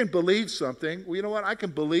 You can believe something. Well, you know what? I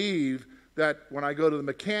can believe that when I go to the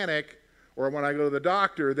mechanic or when I go to the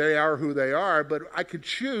doctor, they are who they are, but I can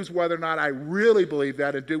choose whether or not I really believe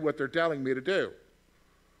that and do what they're telling me to do.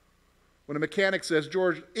 When a mechanic says,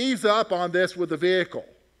 George, ease up on this with the vehicle,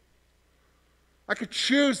 I could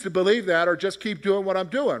choose to believe that or just keep doing what I'm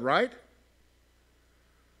doing, right?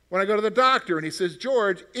 When I go to the doctor and he says,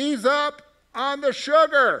 George, ease up on the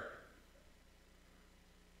sugar.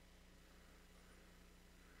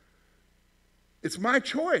 It's my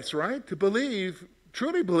choice, right? To believe,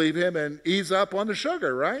 truly believe him and ease up on the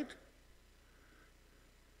sugar, right?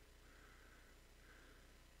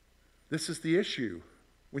 This is the issue.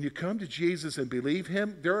 When you come to Jesus and believe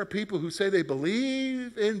him, there are people who say they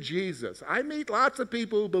believe in Jesus. I meet lots of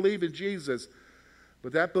people who believe in Jesus,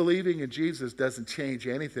 but that believing in Jesus doesn't change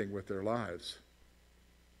anything with their lives.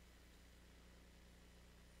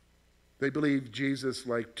 They believe Jesus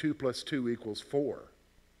like 2 + 2 = 4.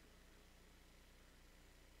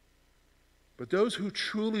 But those who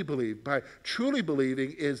truly believe, by truly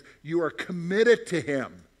believing is you are committed to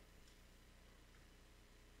him.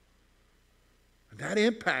 And that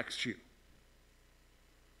impacts you.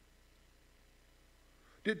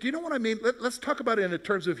 Do you know what I mean? Let's talk about it in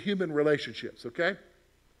terms of human relationships, okay?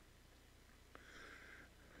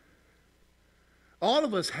 All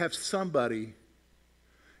of us have somebody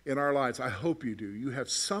in our lives. I hope you do. You have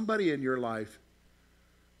somebody in your life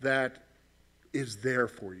that is there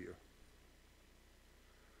for you,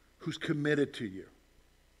 who's committed to you,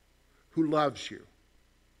 who loves you.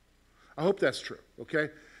 I hope that's true, okay?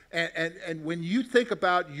 And when you think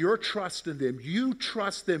about your trust in them, you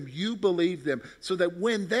trust them, you believe them, so that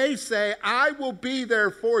when they say, I will be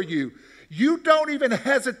there for you, you don't even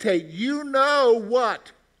hesitate. You know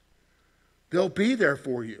what? They'll be there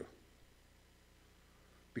for you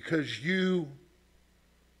because you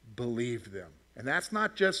believe them. And that's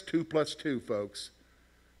not just 2 + 2, folks.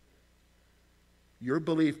 Your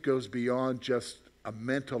belief goes beyond just a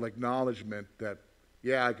mental acknowledgement that,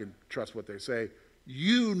 yeah, I can trust what they say.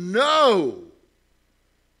 You know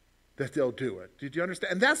that they'll do it. Did you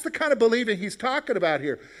understand? And that's the kind of believing he's talking about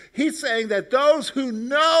here. He's saying that those who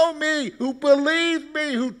know me, who believe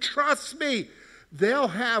me, who trust me, they'll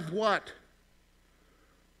have what?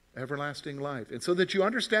 Everlasting life. And so that you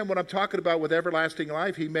understand what I'm talking about with everlasting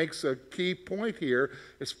life, he makes a key point here,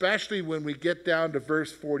 especially when we get down to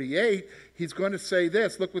verse 48. He's going to say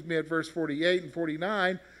this. Look with me at verse 48 and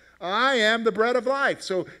 49. I am the bread of life.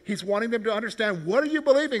 So he's wanting them to understand, what are you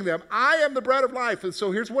believing them? I am the bread of life. And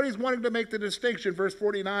so here's what he's wanting to make the distinction, verse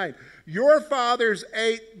 49. Your fathers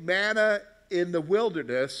ate manna in the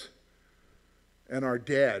wilderness and are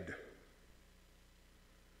dead.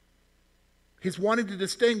 He's wanting to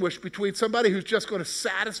distinguish between somebody who's just going to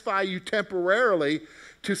satisfy you temporarily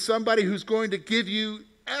to somebody who's going to give you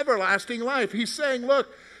everlasting life. He's saying, look,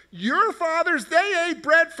 your fathers, they ate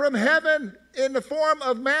bread from heaven in the form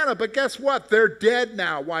of manna, but guess what? They're dead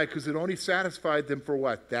now. Why? Because it only satisfied them for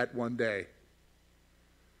what? That one day.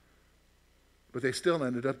 But they still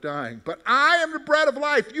ended up dying. But I am the bread of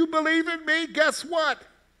life. You believe in me? Guess what?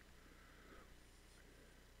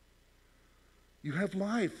 You have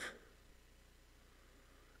life.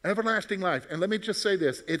 Everlasting life. And let me just say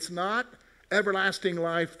this. It's not everlasting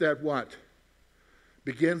life that what?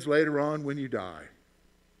 Begins later on when you die.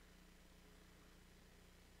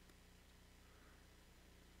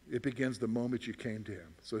 It begins the moment you came to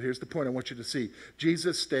him. So here's the point I want you to see.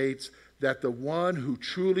 Jesus states that the one who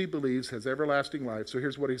truly believes has everlasting life. So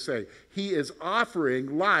here's what he's saying. He is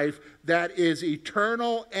offering life that is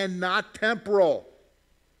eternal and not temporal.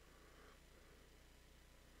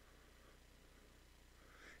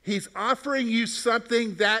 He's offering you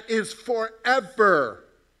something that is forever,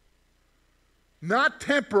 not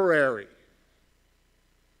temporary.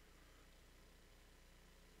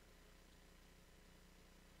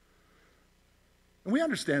 And we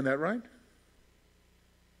understand that, right?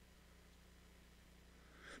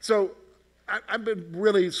 So I've been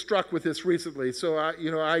really struck with this recently. So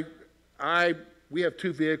we have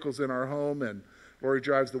two vehicles in our home, and Lori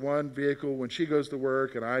drives the one vehicle when she goes to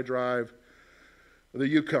work, and I drive the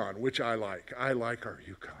Yukon, which I like. I like our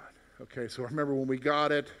Yukon. Okay, so I remember when we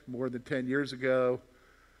got it more than 10 years ago,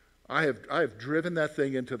 I have driven that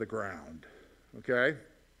thing into the ground. Okay?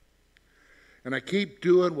 And I keep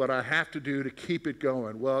doing what I have to do to keep it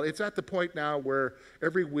going. Well, it's at the point now where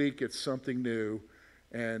every week it's something new,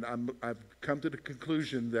 and I've come to the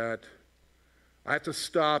conclusion that I have to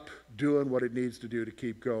stop doing what it needs to do to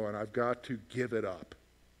keep going. I've got to give it up.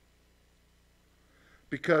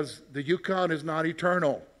 Because the Yukon is not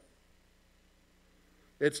eternal.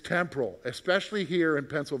 It's temporal, especially here in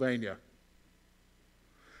Pennsylvania.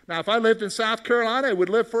 Now, if I lived in South Carolina, it would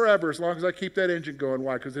live forever as long as I keep that engine going.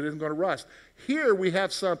 Why? Because it isn't going to rust. Here we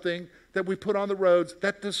have something that we put on the roads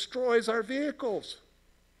that destroys our vehicles.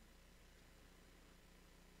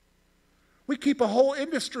 We keep a whole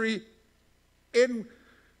industry in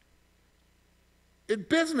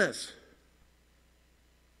business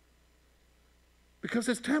because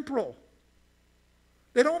it's temporal.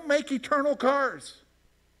 They don't make eternal cars.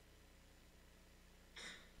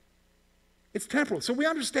 It's temporal. So we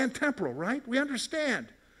understand temporal, right? We understand.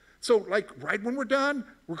 So like right when we're done,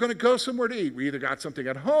 we're going to go somewhere to eat. We either got something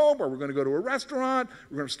at home or we're going to go to a restaurant.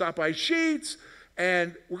 We're going to stop by Sheetz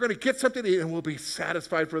and we're going to get something to eat and we'll be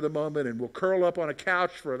satisfied for the moment and we'll curl up on a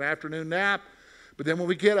couch for an afternoon nap. But then when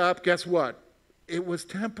we get up, guess what? It was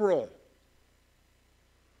temporal.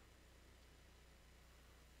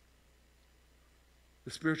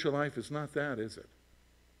 The spiritual life is not that, is it?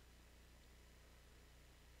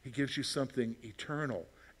 He gives you something eternal.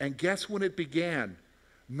 And guess when it began?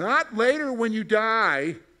 Not later when you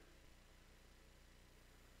die.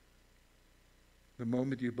 The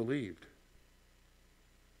moment you believed.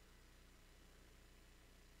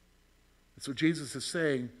 And so Jesus is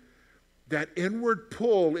saying that inward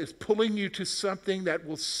pull is pulling you to something that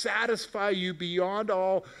will satisfy you beyond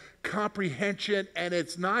all comprehension. And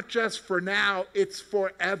it's not just for now, it's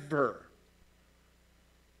forever.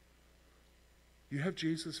 You have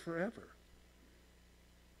Jesus forever.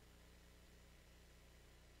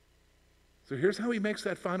 So here's how he makes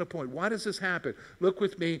that final point. Why does this happen? Look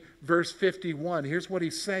with me, verse 51. Here's what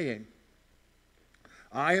he's saying.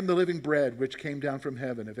 I am the living bread which came down from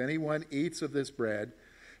heaven. If anyone eats of this bread,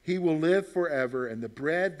 he will live forever, and the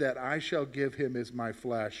bread that I shall give him is my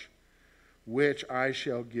flesh, which I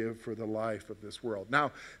shall give for the life of this world.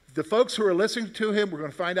 Now, the folks who are listening to him, we're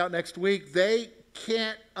going to find out next week, they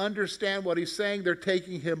can't understand what he's saying. They're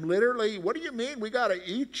taking him literally. What do you mean? We got to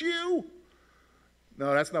eat you?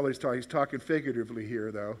 No, that's not what he's talking. He's talking figuratively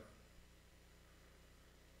here, though.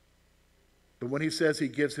 But when he says he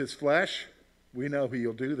gives his flesh, we know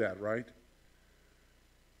he'll do that, right?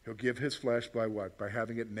 He'll give his flesh by what? By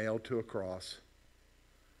having it nailed to a cross.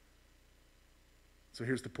 So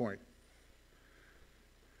here's the point.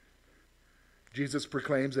 Jesus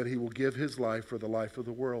proclaims that he will give his life for the life of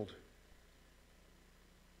the world.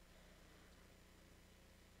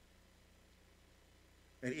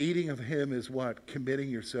 And eating of him is what? Committing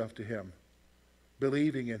yourself to him.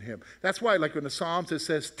 believing in him. That's why, like in the Psalms, it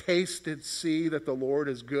says, taste and see that the Lord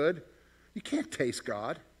is good. You can't taste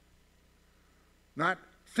God. Not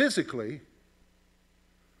physically.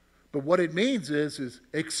 But what it means is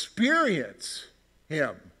experience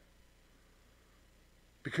him.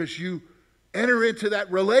 Because you enter into that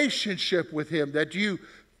relationship with him, that you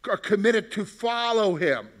are committed to follow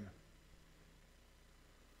him.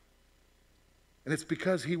 And it's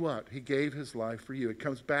because he what? He gave his life for you. It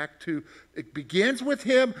comes back to, it begins with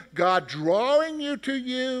him, God drawing you,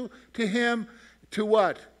 to him, to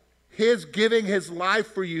what? His giving his life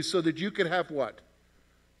for you so that you could have what?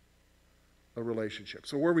 A relationship.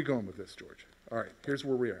 So where are we going with this, George? All right, here's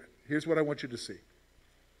where we're at. Here's what I want you to see.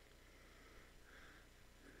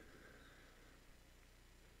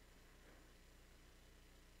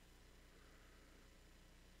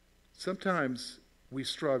 Sometimes we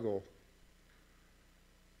struggle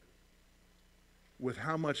with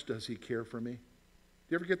how much does he care for me? Do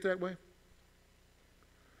you ever get that way?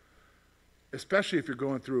 Especially if you're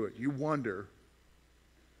going through it. You wonder,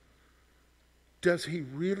 does he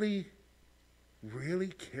really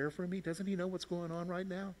care for me? Doesn't he know what's going on right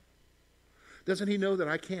now? Doesn't he know that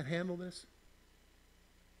I can't handle this?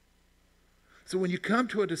 So when you come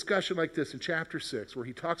to a discussion like this in chapter 6, where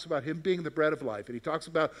he talks about him being the bread of life, and he talks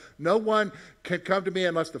about no one can come to me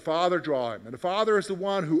unless the Father draw him. And the Father is the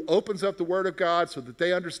one who opens up the Word of God so that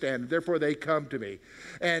they understand, and therefore they come to me.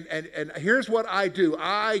 And here's what I do.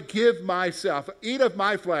 I give myself, eat of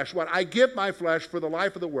my flesh, what I give my flesh for the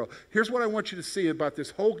life of the world. Here's what I want you to see about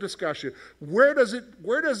this whole discussion. Where does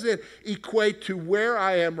it equate to where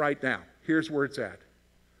I am right now? Here's where it's at.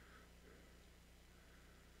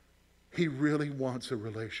 He really wants a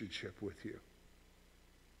relationship with you.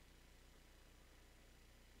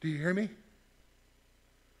 Do you hear me?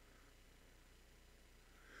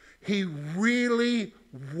 He really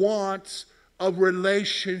wants a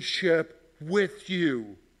relationship with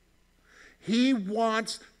you. He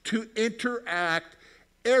wants to interact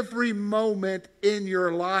every moment in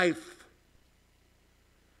your life.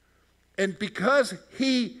 And because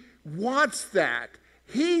he wants that,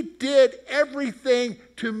 he did everything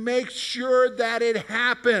to make sure that it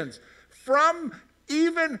happens. From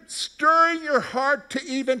even stirring your heart to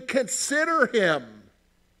even consider him,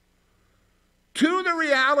 to the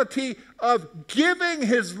reality of giving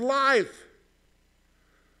his life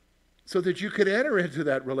so that you could enter into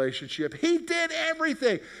that relationship. He did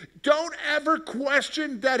everything. Don't ever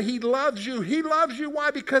question that he loves you. He loves you.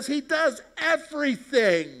 Why? Because he does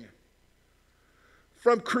everything.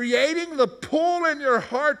 From creating the pull in your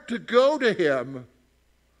heart to go to him,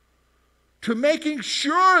 to making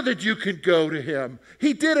sure that you can go to him.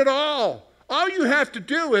 He did it all. All you have to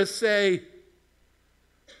do is say,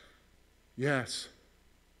 yes.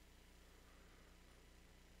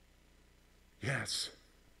 Yes,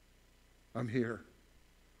 I'm here.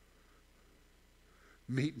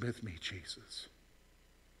 Meet with me, Jesus.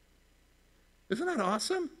 Isn't that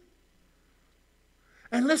awesome?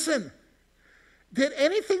 And listen, did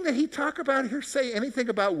anything that he talked about here say anything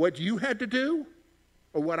about what you had to do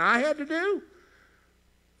or what I had to do?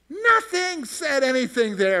 Nothing said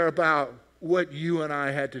anything there about what you and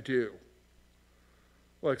I had to do.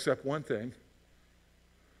 Well, except one thing.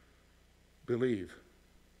 Believe.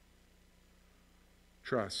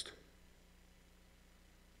 Trust.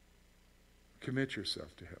 Commit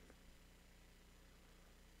yourself to him.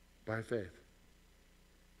 By faith.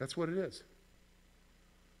 That's what it is.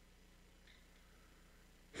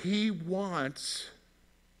 He wants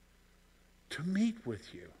to meet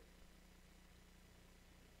with you.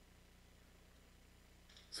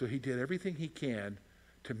 So he did everything he can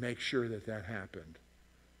to make sure that that happened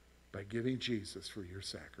by giving Jesus for your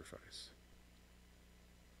sacrifice.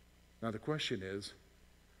 Now the question is,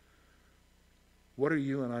 what are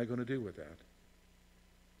you and I going to do with that?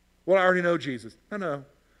 Well, I already know Jesus. No.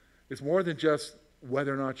 It's more than just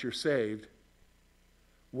whether or not you're saved.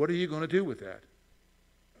 What are you going to do with that?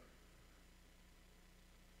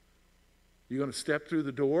 You going to step through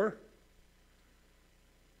the door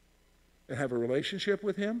and have a relationship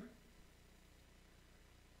with him?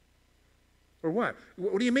 Or what?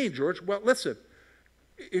 What do you mean, George? Well, listen.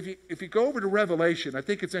 If you go over to Revelation, I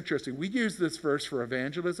think it's interesting. We use this verse for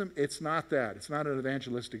evangelism. It's not that. It's not an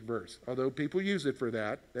evangelistic verse. Although people use it for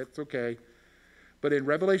that. That's okay. But in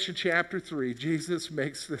Revelation chapter 3, Jesus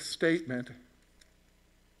makes this statement.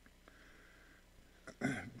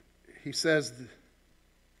 He says,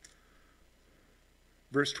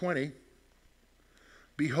 verse 20,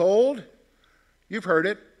 "Behold," you've heard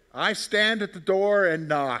it, "I stand at the door and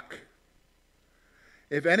knock.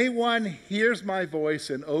 If anyone hears my voice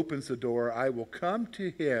and opens the door, I will come to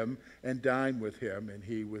him and dine with him and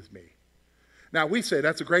he with me. Now, we say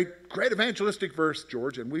that's a great evangelistic verse,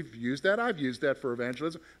 George, and we've used that. I've used that for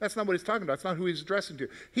evangelism. That's not what he's talking about. That's not who he's addressing to.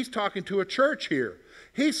 He's talking to a church here.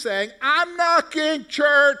 He's saying, I'm knocking,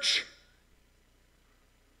 church.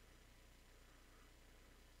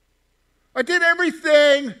 I did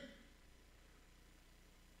everything.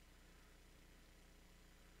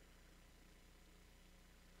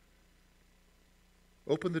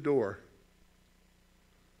 Open the door,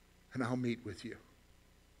 and I'll meet with you.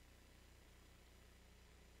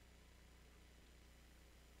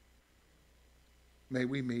 May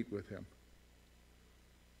we meet with him,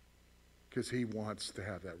 because he wants to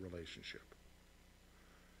have that relationship.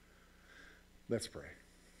 Let's pray.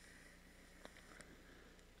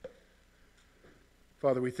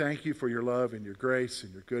 Father, we thank you for your love and your grace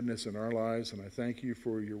and your goodness in our lives, and I thank you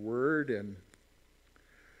for your word. And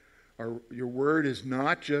your word is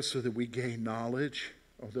not just so that we gain knowledge,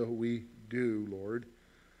 although we do, Lord.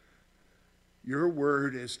 Your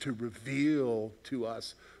word is to reveal to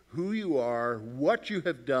us who you are, what you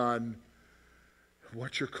have done,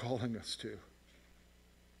 what you're calling us to.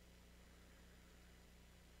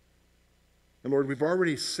 And Lord, we've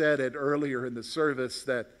already said it earlier in the service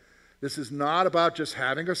that this is not about just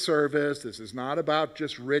having a service. This is not about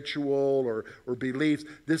just ritual or beliefs.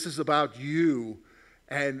 This is about you.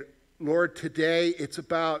 And Lord, today it's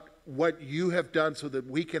about what you have done so that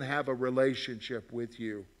we can have a relationship with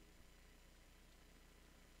you.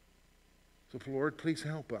 So, Lord, please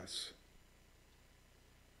help us.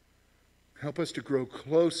 Help us to grow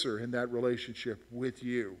closer in that relationship with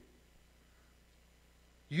you.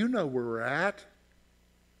 You know where we're at.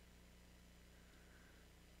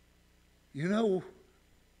 You know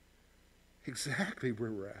exactly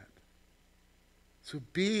where we're at. So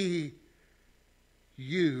be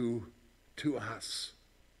you to us.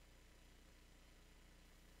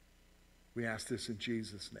 We ask this in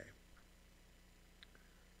Jesus' name.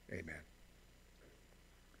 Amen.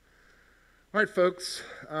 All right, folks.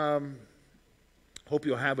 Hope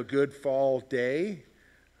you'll have a good fall day.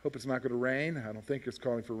 Hope it's not going to rain. I don't think it's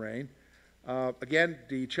calling for rain. Again,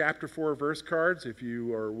 the chapter 4 verse cards, if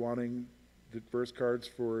you are wanting the verse cards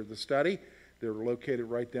for the study, they're located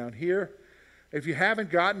right down here. If you haven't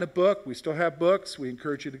gotten a book, we still have books. We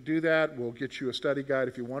encourage you to do that. We'll get you a study guide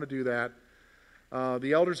if you want to do that.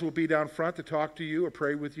 The elders will be down front to talk to you or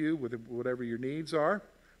pray with you with whatever your needs are.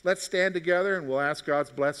 Let's stand together and we'll ask God's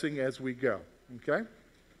blessing as we go. Okay?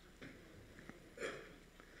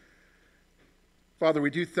 Father, we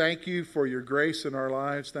do thank you for your grace in our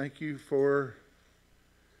lives. Thank you for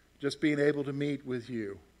just being able to meet with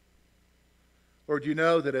you. Lord, you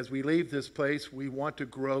know that as we leave this place, we want to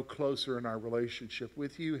grow closer in our relationship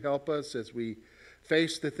with you. Help us as we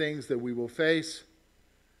face the things that we will face.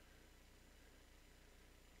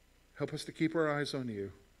 Help us to keep our eyes on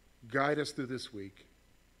you. Guide us through this week.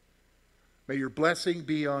 May your blessing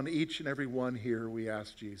be on each and every one here, we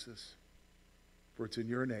ask Jesus. For it's in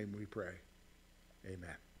your name we pray.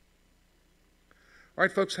 Amen. All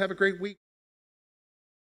right, folks, have a great week.